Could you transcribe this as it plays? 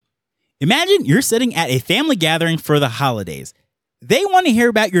Imagine you're sitting at a family gathering for the holidays. They want to hear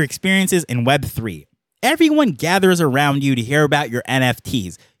about your experiences in Web3. Everyone gathers around you to hear about your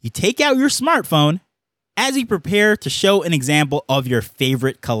NFTs. You take out your smartphone. As you prepare to show an example of your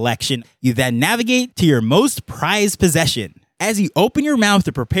favorite collection, you then navigate to your most prized possession. As you open your mouth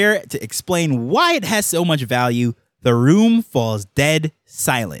to prepare to explain why it has so much value, the room falls dead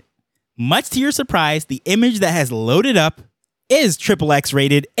silent. Much to your surprise, the image that has loaded up is XXX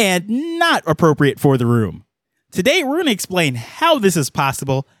rated and not appropriate for the room. Today, we're going to explain how this is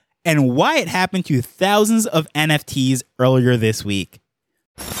possible and why it happened to thousands of NFTs earlier this week.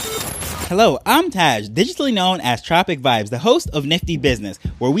 Hello, I'm Taj, digitally known as Tropic Vibes, the host of Nifty Business,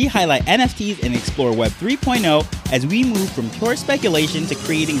 where we highlight NFTs and explore Web 3.0 as we move from pure speculation to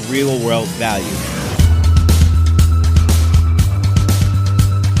creating real-world value.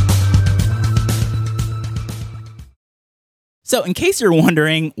 So in case you're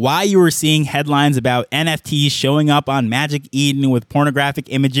wondering why you were seeing headlines about NFTs showing up on Magic Eden with pornographic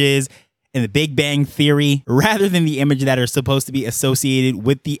images and the Big Bang Theory, rather than the image that are supposed to be associated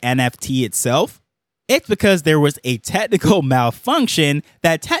with the NFT itself, it's because there was a technical malfunction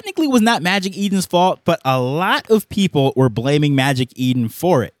that technically was not Magic Eden's fault, but a lot of people were blaming Magic Eden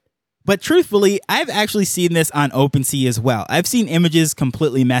for it. But truthfully, I've actually seen this on OpenSea as well. I've seen images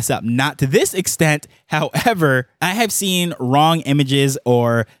completely mess up, not to this extent. However, I have seen wrong images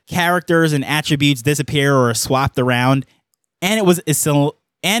or characters and attributes disappear or swapped around, and it was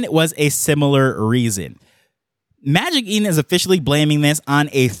a similar reason. Magic Eden is officially blaming this on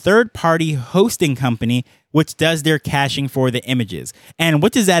a third-party hosting company, which does their caching for the images. And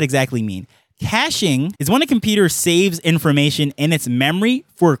what does that exactly mean? Caching is when a computer saves information in its memory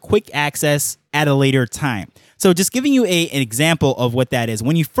for quick access at a later time. So just giving you an example of what that is.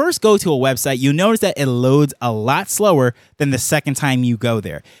 When you first go to a website, you notice that it loads a lot slower than the second time you go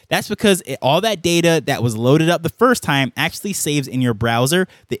there. That's because all that data that was loaded up the first time actually saves in your browser,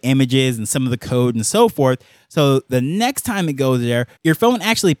 the images and some of the code and so forth. So the next time it goes there, your phone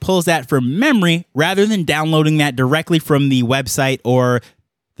actually pulls that from memory rather than downloading that directly from the website or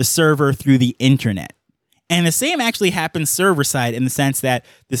the server through the internet. And the same actually happens server side in the sense that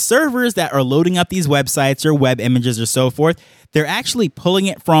the servers that are loading up these websites or web images or so forth, they're actually pulling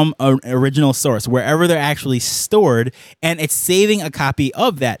it from an original source, wherever they're actually stored, and it's saving a copy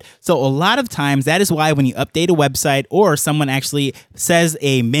of that. So a lot of times, that is why when you update a website or someone actually says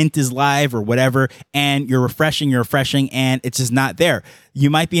a mint is live or whatever, and you're refreshing, and it's just not there. You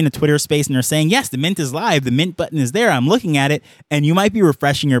might be in a Twitter space and they're saying, yes, the mint is live, the mint button is there, I'm looking at it, and you might be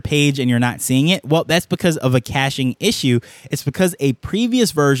refreshing your page and you're not seeing it. Well, that's because of a caching issue. It's because a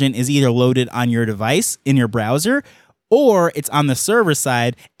previous version is either loaded on your device in your browser, or it's on the server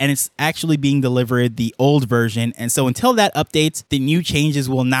side and it's actually being delivered the old version. And so until that updates, the new changes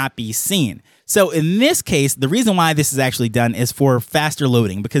will not be seen. So in this case, the reason why this is actually done is for faster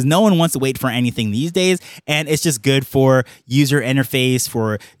loading, because no one wants to wait for anything these days. And it's just good for user interface,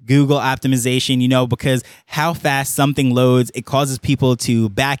 for Google optimization, because how fast something loads, it causes people to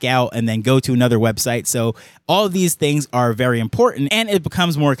back out and then go to another website. So all of these things are very important, and it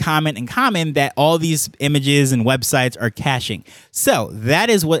becomes more common that all these images and websites are caching. So that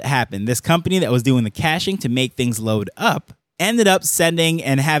is what happened. This company that was doing the caching to make things load up ended up sending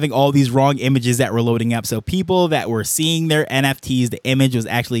and having all these wrong images that were loading up. So people that were seeing their NFTs, the image was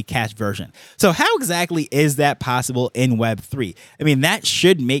actually a cached version. So how exactly is that possible in Web3? I mean, that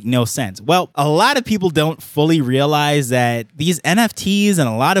should make no sense. Well, a lot of people don't fully realize that these NFTs and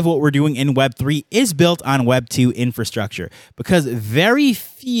a lot of what we're doing in Web3 is built on Web2 infrastructure, because very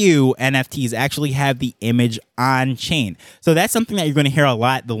few NFTs actually have the image on chain. So that's something that you're going to hear a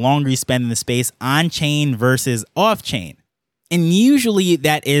lot the longer you spend in the space, on chain versus off chain. And usually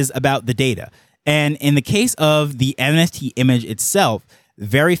that is about the data. And in the case of the NFT image itself,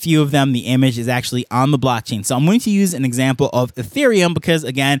 very few of them, the image is actually on the blockchain. So I'm going to use an example of Ethereum because,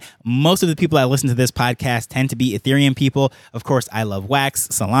 again, most of the people that listen to this podcast tend to be Ethereum people. Of course, I love Wax,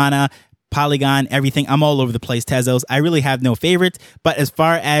 Solana, Polygon, everything. I'm all over the place, Tezos. I really have no favorites, but as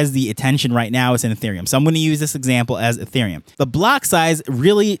far as the attention right now, it's in Ethereum. So I'm going to use this example as Ethereum. The block size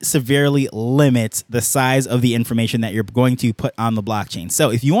really severely limits the size of the information that you're going to put on the blockchain.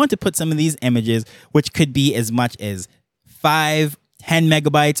 So if you want to put some of these images, which could be as much as 5, 10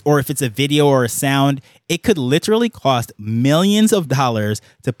 megabytes, or if it's a video or a sound, it could literally cost millions of dollars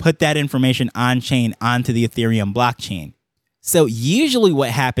to put that information on chain onto the Ethereum blockchain. So usually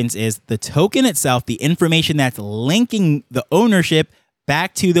what happens is the token itself, the information that's linking the ownership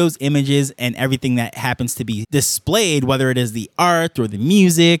back to those images and everything that happens to be displayed, whether it is the art or the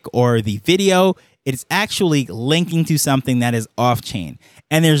music or the video, it's actually linking to something that is off-chain.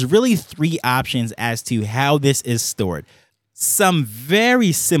 And there's really 3 options as to how this is stored. Some very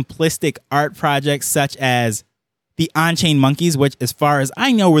simplistic art projects, such as the on-chain monkeys, which as far as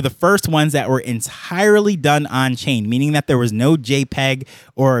I know were the first ones that were entirely done on-chain, meaning that there was no JPEG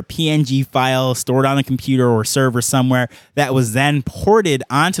or a PNG file stored on a computer or server somewhere that was then ported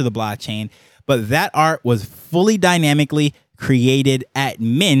onto the blockchain. But that art was fully dynamically created at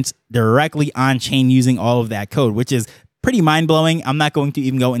mint directly on-chain using all of that code, which is pretty mind-blowing. I'm not going to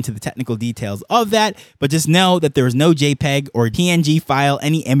even go into the technical details of that, but just know that there was no JPEG or PNG file,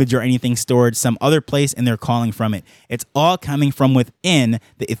 any image or anything stored some other place, and they're calling from it. It's all coming from within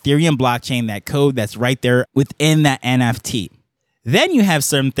the Ethereum blockchain, that code that's right there within that NFT. Then you have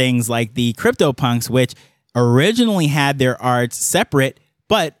some things like the CryptoPunks, which originally had their arts separate,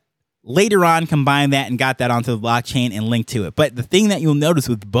 but later on combined that and got that onto the blockchain and linked to it. But the thing that you'll notice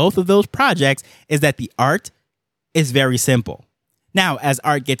with both of those projects is that the art is very simple. Now, as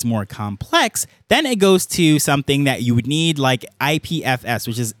art gets more complex, then it goes to something that you would need like IPFS,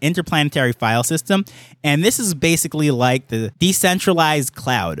 which is Interplanetary File System. And this is basically like the decentralized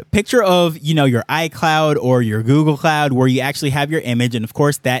cloud. Picture of, your iCloud or your Google Cloud where you actually have your image. And of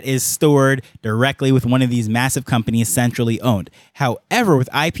course, that is stored directly with one of these massive companies centrally owned. However, with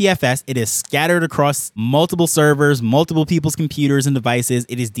IPFS, it is scattered across multiple servers, multiple people's computers and devices.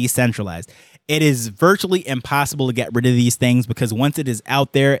 It is decentralized. It is virtually impossible to get rid of these things because once it is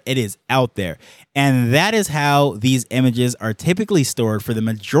out there, it is out there. And that is how these images are typically stored for the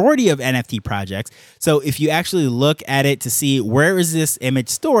majority of NFT projects. So if you actually look at it to see where is this image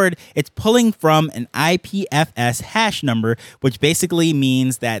stored, it's pulling from an IPFS hash number, which basically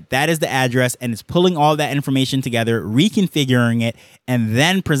means that that is the address, and it's pulling all that information together, reconfiguring it, and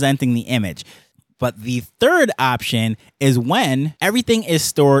then presenting the image. But the third option is when everything is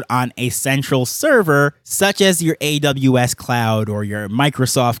stored on a central server, such as your AWS cloud or your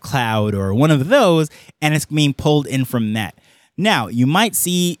Microsoft cloud or one of those, and it's being pulled in from that. Now, you might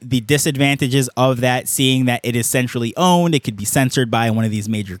see the disadvantages of that, seeing that it is centrally owned. It could be censored by one of these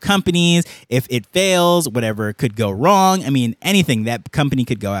major companies. If it fails, whatever could go wrong. Anything, that company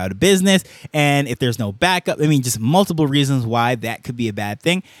could go out of business. And if there's no backup, just multiple reasons why that could be a bad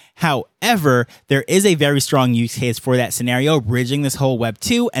thing. However, there is a very strong use case for that scenario, bridging this whole Web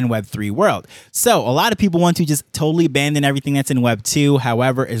 2 and Web 3 world. So a lot of people want to just totally abandon everything that's in Web 2.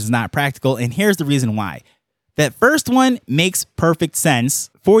 However, it is not practical. And here's the reason why. That first one makes perfect sense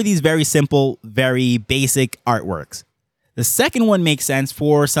for these very simple, very basic artworks. The second one makes sense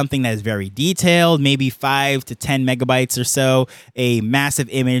for something that is very detailed, maybe 5 to 10 megabytes or so, a massive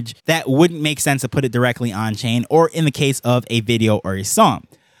image that wouldn't make sense to put it directly on chain, or in the case of a video or a song.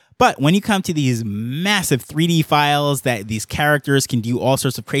 But when you come to these massive 3D files that these characters can do all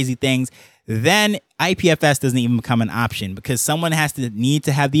sorts of crazy things, then IPFS doesn't even become an option because someone has to need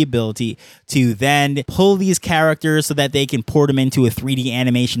to have the ability to then pull these characters so that they can port them into a 3D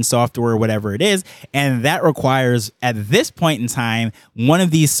animation software or whatever it is. And that requires, at this point in time, one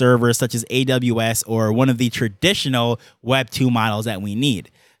of these servers such as AWS or one of the traditional Web 2 models that we need.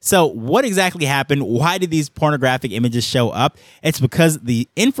 So what exactly happened? Why did these pornographic images show up? It's because the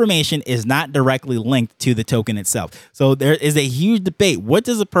information is not directly linked to the token itself. So there is a huge debate. What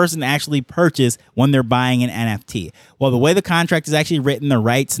does a person actually purchase when they're buying an NFT? Well, the way the contract is actually written, the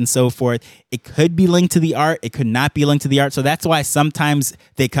rights and so forth, it could be linked to the art. It could not be linked to the art. So that's why sometimes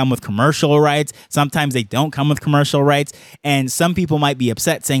they come with commercial rights. Sometimes they don't come with commercial rights. And some people might be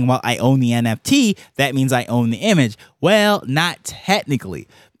upset saying, well, I own the NFT. That means I own the image. Well, not technically.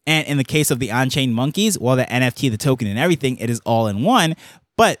 And in the case of the on-chain monkeys, well, the NFT, the token and everything, it is all in one.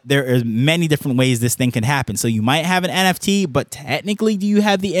 But there are many different ways this thing can happen. So you might have an NFT, but technically, do you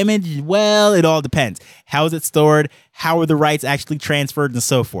have the image? Well, it all depends. How is it stored? How are the rights actually transferred and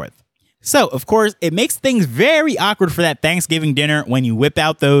so forth? So, of course, it makes things very awkward for that Thanksgiving dinner when you whip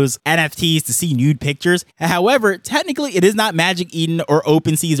out those NFTs to see nude pictures. However, technically, it is not Magic Eden or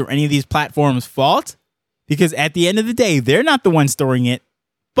OpenSea's or any of these platforms' fault, because at the end of the day, they're not the ones storing it.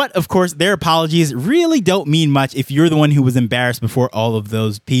 But, of course, their apologies really don't mean much if you're the one who was embarrassed before all of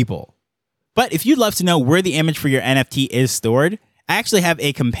those people. But if you'd love to know where the image for your NFT is stored, I actually have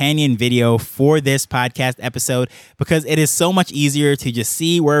a companion video for this podcast episode because it is so much easier to just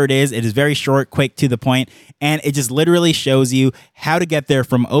see where it is. It is very short, quick, to the point, and it just literally shows you how to get there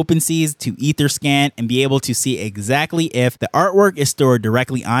from OpenSeas to Etherscan and be able to see exactly if the artwork is stored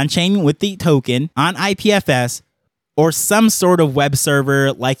directly on-chain with the token on IPFS or some sort of web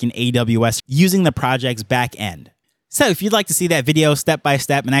server like an AWS using the project's back end. So if you'd like to see that video step by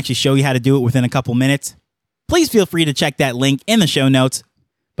step and actually show you how to do it within a couple minutes, please feel free to check that link in the show notes.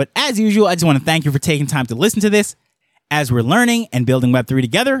 But as usual, I just want to thank you for taking time to listen to this as we're learning and building Web3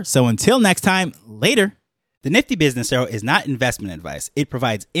 together. So until next time, later. The Nifty Business Arrow is not investment advice. It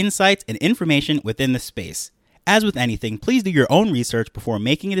provides insights and information within the space. As with anything, please do your own research before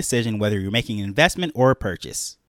making a decision whether you're making an investment or a purchase.